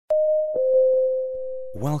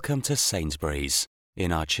Welcome to Sainsbury's.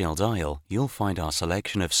 In our chilled aisle, you'll find our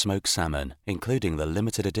selection of smoked salmon, including the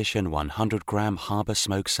limited edition 100-gram Harbour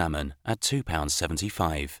Smoked Salmon at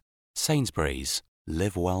 £2.75. Sainsbury's.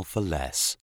 Live well for less.